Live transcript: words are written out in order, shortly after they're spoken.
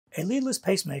A leadless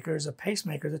pacemaker is a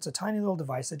pacemaker that's a tiny little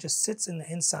device that just sits in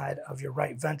the inside of your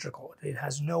right ventricle. It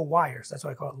has no wires. That's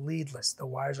why I call it leadless. The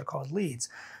wires are called leads.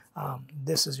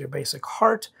 This is your basic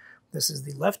heart. This is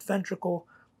the left ventricle.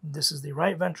 This is the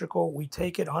right ventricle. We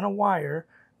take it on a wire.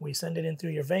 We send it in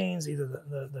through your veins, either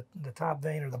the top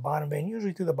vein or the bottom vein,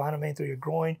 usually through the bottom vein, through your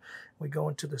groin. We go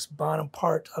into this bottom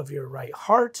part of your right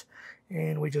heart,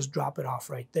 and we just drop it off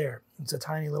right there. It's a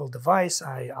tiny little device.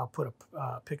 I'll put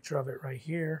a picture of it right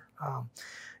here.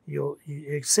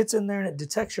 It sits in there and it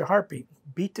detects your heartbeat.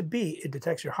 Beat to beat, it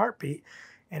detects your heartbeat.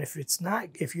 And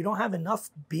if you don't have enough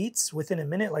beats within a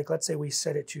minute, like let's say we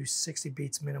set it to 60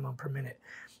 beats minimum per minute,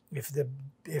 if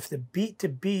the beat to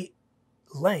beat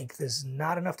length is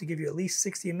not enough to give you at least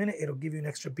 60 a minute, it'll give you an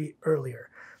extra beat earlier.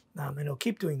 And it'll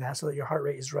keep doing that so that your heart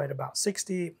rate is right about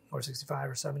 60 or 65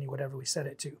 or 70, whatever we set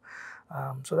it to.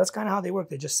 So that's kind of how they work.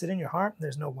 They just sit in your heart.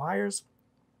 There's no wires.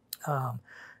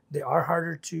 They are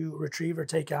harder to retrieve or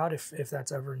take out if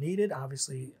that's ever needed.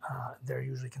 Obviously, they're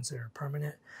usually considered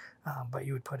permanent, but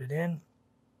you would put it in,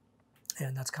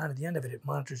 and that's kind of the end of it. It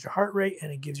monitors your heart rate, and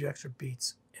it gives you extra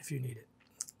beats if you need it.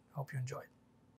 Hope you enjoyed.